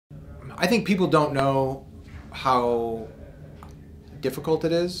I think people don't know how difficult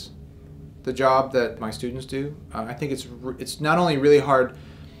it is, the job that my students do. I think it's not only really hard,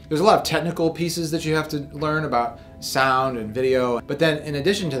 there's a lot of technical pieces that you have to learn about sound and video, but then in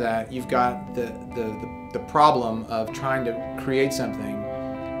addition to that, you've got the problem of trying to create something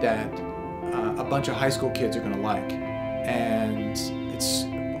that a bunch of high school kids are going to like, and it's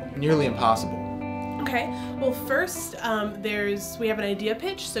nearly impossible. Okay, well first we have an idea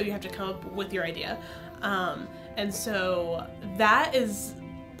pitch, so you have to come up with your idea. And so that is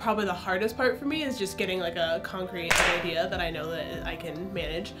probably the hardest part for me, is just getting like a concrete idea that I know that I can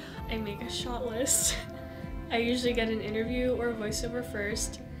manage. I make a shot list. I usually get an interview or a voiceover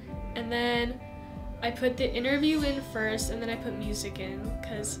first, and then I put the interview in first, and then I put music in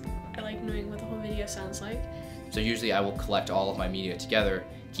because I like knowing what the whole video sounds like. So usually I will collect all of my media together,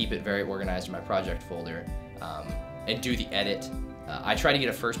 keep it very organized in my project folder, and do the edit. I try to get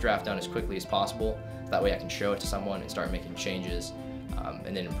a first draft done as quickly as possible. That way I can show it to someone and start making changes,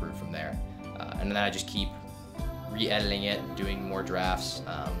 and then improve from there. And then I just keep re-editing it, doing more drafts,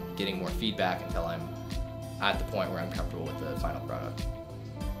 getting more feedback until I'm at the point where I'm comfortable with the final product.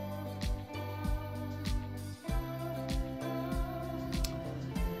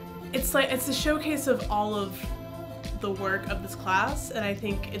 It's a showcase of all of the work of this class, and I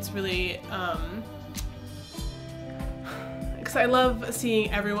think it's really because I love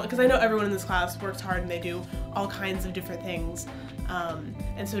seeing everyone, because I know everyone in this class works hard and they do all kinds of different things,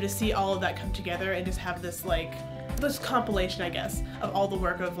 and so to see all of that come together and just have this this compilation, I guess, of all the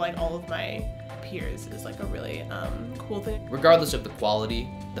work of all of my peers is a really cool thing. Regardless of the quality,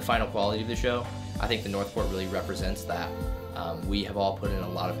 the final quality of the show, I think the Northport really represents that. We have all put in a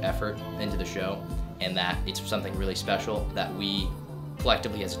lot of effort into the show, and that it's something really special that we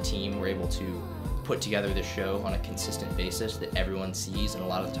collectively as a team were able to put together this show on a consistent basis that everyone sees and a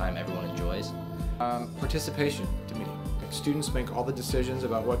lot of the time everyone enjoys. Participation to me. Students make all the decisions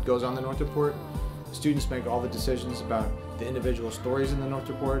about what goes on the North Report. Students make all the decisions about the individual stories in the North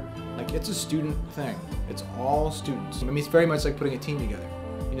Report. It's a student thing. It's all students. I mean, it's very much like putting a team together.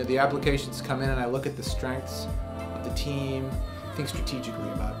 You know, the applications come in and I look at the strengths of the team, think strategically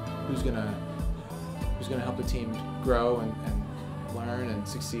about who's gonna help the team grow and learn and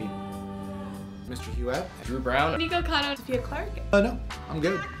succeed. Mr. Hewitt, Drew Brown, Nico Cano, Sophia Clark. No, I'm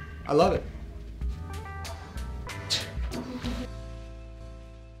good. I love it.